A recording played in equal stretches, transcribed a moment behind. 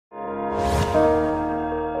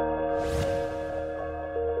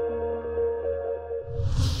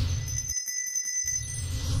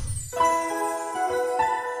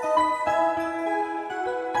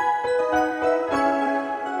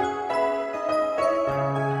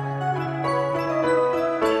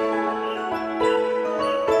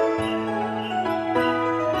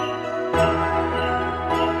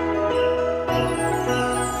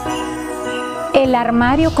El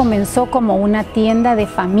armario comenzó como una tienda de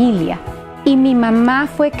familia y mi mamá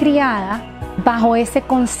fue criada bajo ese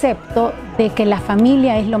concepto de que la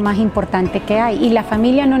familia es lo más importante que hay, y la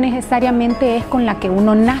familia no necesariamente es con la que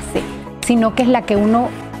uno nace, sino que es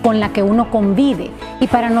con la que uno convive, y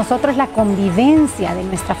para nosotros la convivencia de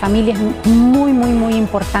nuestra familia es muy, muy, muy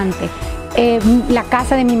importante. La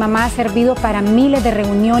casa de mi mamá ha servido para miles de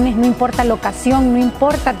reuniones, no importa la ocasión, no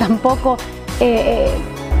importa tampoco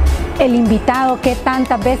el invitado, que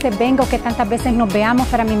tantas veces venga o que tantas veces nos veamos.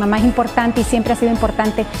 Para mi mamá es importante y siempre ha sido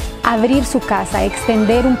importante abrir su casa,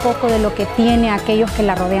 extender un poco de lo que tiene a aquellos que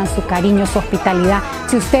la rodean, su cariño, su hospitalidad.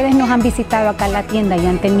 Si ustedes nos han visitado acá en la tienda y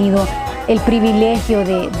han tenido el privilegio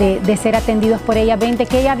de ser atendidos por ella, ven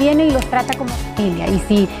que ella viene y los trata como familia. Y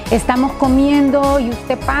si estamos comiendo y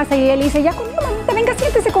usted pasa y él dice, ya comió, mamita, venga,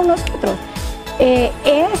 siéntese con nosotros.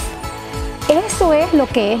 Eso es lo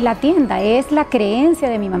que es la tienda, es la creencia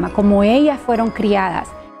de mi mamá, como ellas fueron criadas,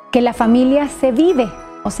 que la familia se vive,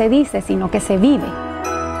 no se dice, sino que se vive.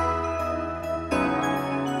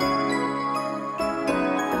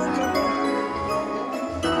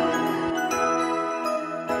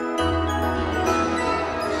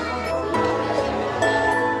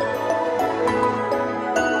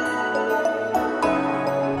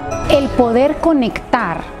 El poder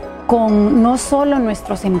conectar con no solo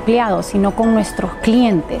nuestros empleados, sino con nuestros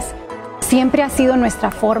clientes, siempre ha sido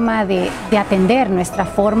nuestra forma de atender, nuestra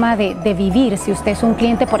forma de vivir. Si usted es un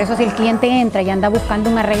cliente, por eso si el cliente entra y anda buscando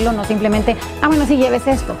un arreglo, no simplemente, bueno, sí, lleves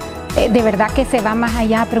esto. De verdad que se va más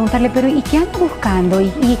allá a preguntarle, pero ¿y qué anda buscando?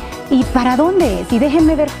 ¿Y para dónde es? Y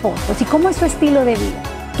déjenme ver fotos. ¿Y cómo es su estilo de vida?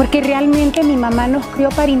 Porque realmente mi mamá nos crió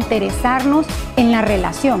para interesarnos en la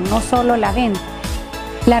relación, no solo la venta.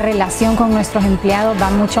 La relación con nuestros empleados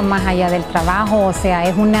va mucho más allá del trabajo, o sea,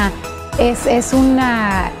 es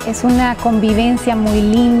una convivencia muy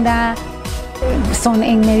linda, son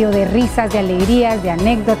en medio de risas, de alegrías, de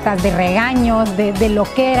anécdotas, de regaños, de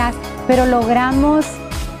loqueras, pero logramos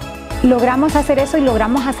hacer eso, y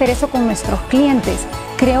logramos hacer eso con nuestros clientes.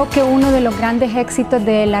 Creo que uno de los grandes éxitos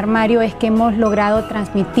del armario es que hemos logrado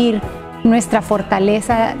transmitir nuestra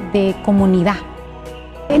fortaleza de comunidad.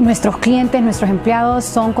 Nuestros clientes, nuestros empleados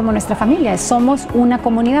son como nuestra familia, somos una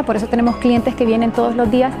comunidad, por eso tenemos clientes que vienen todos los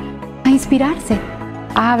días a inspirarse,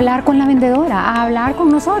 a hablar con la vendedora, a hablar con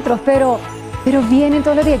nosotros, pero vienen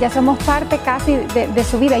todos los días, ya somos parte casi de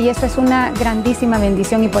su vida, y eso es una grandísima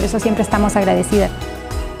bendición, y por eso siempre estamos agradecidas.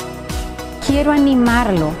 Quiero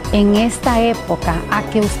animarlo en esta época a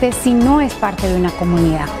que usted, si no es parte de una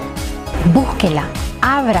comunidad, búsquela.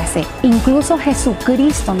 Ábrase. Incluso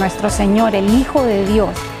Jesucristo, nuestro Señor, el Hijo de Dios,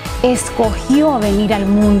 escogió venir al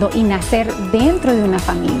mundo y nacer dentro de una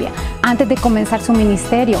familia. Antes de comenzar su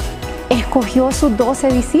ministerio, escogió sus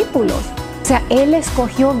 12 discípulos. O sea, Él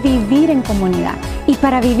escogió vivir en comunidad. Y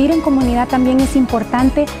para vivir en comunidad también es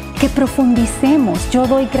importante que profundicemos. Yo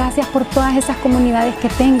doy gracias por todas esas comunidades que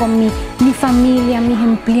tengo, mi familia, mis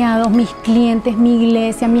empleados, mis clientes, mi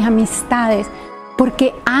iglesia, mis amistades,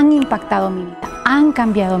 porque han impactado mi vida, han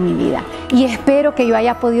cambiado mi vida, y espero que yo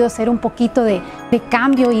haya podido ser un poquito de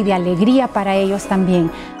cambio y de alegría para ellos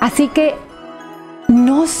también. Así que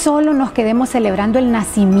no solo nos quedemos celebrando el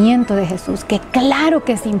nacimiento de Jesús, que claro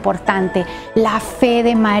que es importante, la fe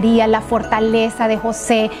de María, la fortaleza de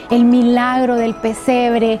José, el milagro del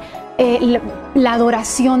pesebre, la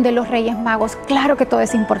adoración de los Reyes Magos, claro que todo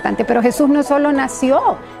es importante, pero Jesús no solo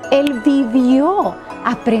nació, Él vivió.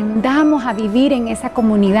 Aprendamos a vivir en esa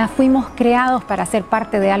comunidad, fuimos creados para ser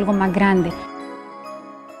parte de algo más grande.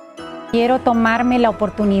 Quiero tomarme la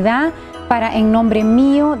oportunidad para, en nombre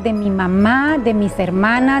mío, de mi mamá, de mis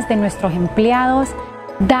hermanas, de nuestros empleados,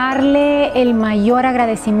 darle el mayor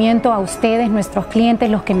agradecimiento a ustedes, nuestros clientes,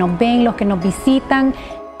 los que nos ven, los que nos visitan.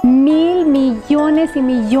 Mil millones y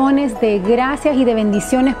millones de gracias y de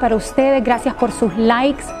bendiciones para ustedes. Gracias por sus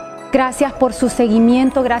likes, gracias por su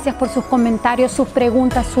seguimiento, gracias por sus comentarios, sus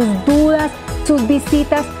preguntas, sus dudas, sus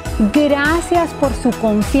visitas. Gracias por su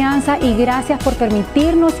confianza y gracias por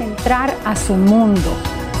permitirnos entrar a su mundo.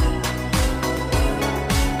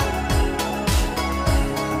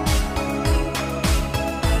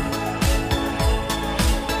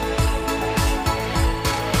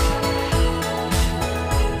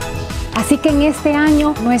 Así que en este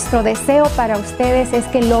año nuestro deseo para ustedes es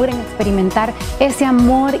que logren experimentar ese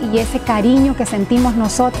amor y ese cariño que sentimos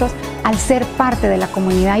nosotros al ser parte de la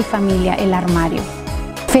comunidad y familia El Armario.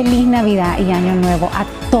 Feliz Navidad y Año Nuevo a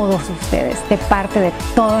todos ustedes, de parte de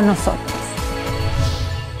todos nosotros.